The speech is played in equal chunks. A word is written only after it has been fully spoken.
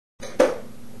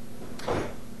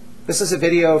This is a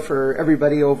video for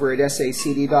everybody over at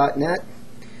sacd.net.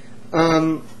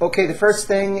 Okay, the first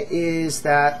thing is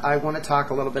that I want to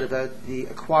talk a little bit about the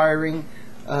acquiring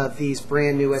of these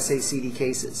brand new SACD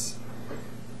cases.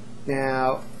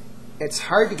 Now, it's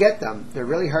hard to get them. They're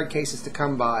really hard cases to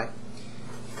come by.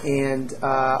 And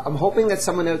I'm hoping that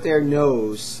someone out there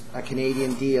knows a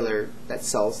Canadian dealer that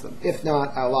sells them. If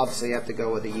not, I'll obviously have to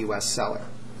go with a US seller.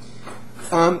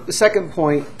 The second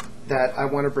point that I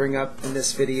want to bring up in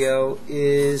this video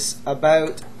is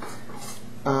about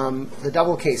the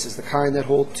double cases, the kind that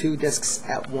hold two discs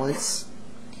at once.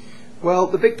 Well,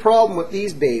 the big problem with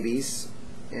these babies,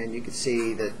 and you can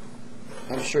see that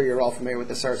I'm sure you're all familiar with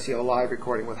this RCO live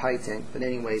recording with high tank, but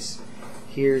anyways,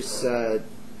 here's the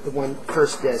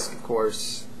first disc, of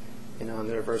course. I'm going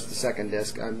to reverse the second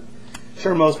disc. I'm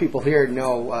sure most people here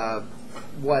know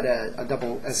what a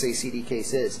double SACD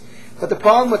case is. But the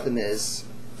problem with them is,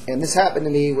 and this happened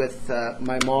to me with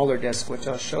my Mahler disc, which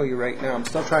I'll show you right now. I'm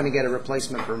still trying to get a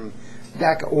replacement from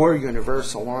DECA or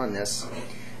Universal on this,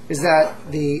 is that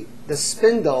the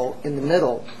spindle in the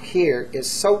middle here is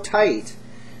so tight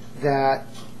that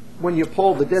when you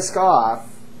pull the disc off,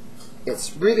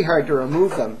 it's really hard to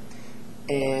remove them,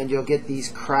 and you'll get these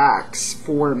cracks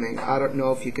forming. I don't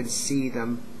know if you can see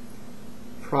them.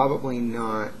 Probably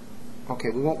not. Okay,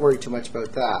 we won't worry too much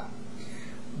about that.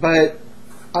 But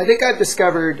I think I've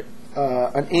discovered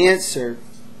an answer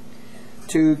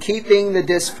to keeping the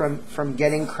disc from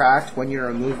getting cracked when you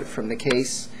remove it from the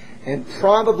case. And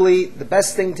probably the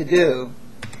best thing to do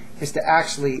is to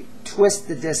actually twist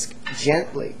the disc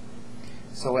gently.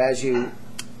 So as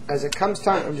it comes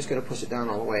time, I'm just going to push it down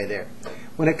all the way there.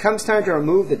 When it comes time to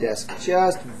remove the disc,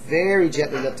 just very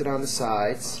gently lift it on the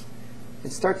sides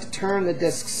and start to turn the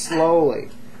disc slowly.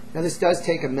 Now this does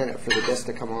take a minute for the disc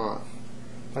to come off.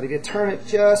 But if you turn it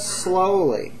just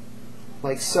slowly,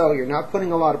 like so, you're not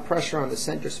putting a lot of pressure on the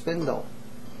center spindle,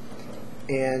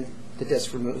 and the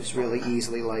disc removes really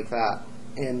easily like that.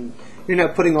 And you're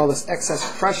not putting all this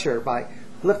excess pressure by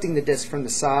lifting the disc from the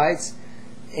sides.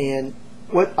 And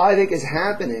what I think is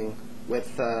happening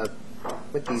with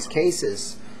these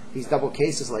cases, these double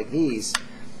cases like these,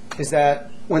 is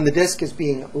that when the disc is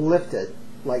being lifted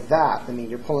like that, I mean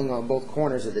you're pulling on both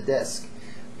corners of the disc,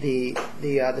 the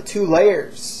two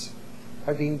layers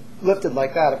are being lifted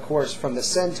like that, of course, from the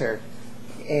center,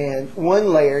 and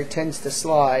one layer tends to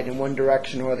slide in one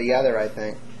direction or the other, I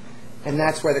think, and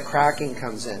that's where the cracking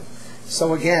comes in.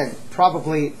 So again,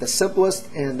 probably the simplest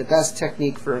and the best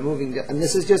technique for removing, and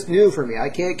this is just new for me. I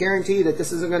can't guarantee that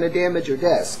this isn't going to damage your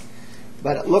disc,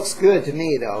 but it looks good to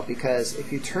me though, because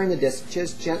if you turn the disc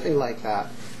just gently like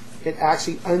that, it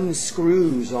actually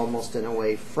unscrews almost in a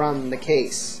way from the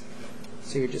case.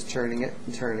 So you're just turning it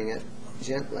and turning it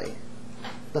gently,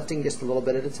 lifting just a little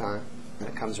bit at a time, and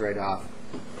it comes right off.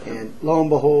 And lo and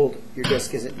behold, your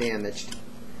disc isn't damaged.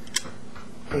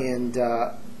 And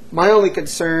my only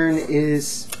concern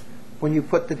is when you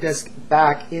put the disc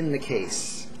back in the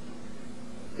case.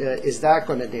 Is that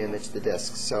going to damage the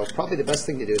disc? So probably the best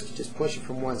thing to do is to just push it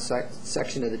from one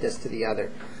section of the disc to the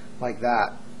other, like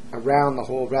that, around the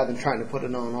hole, rather than trying to put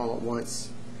it on all at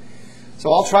once.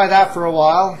 So I'll try that for a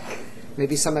while.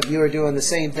 Maybe some of you are doing the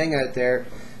same thing out there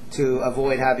to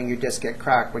avoid having your disc get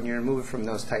cracked when you're removed from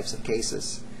those types of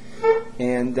cases.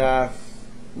 And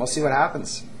we'll see what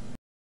happens.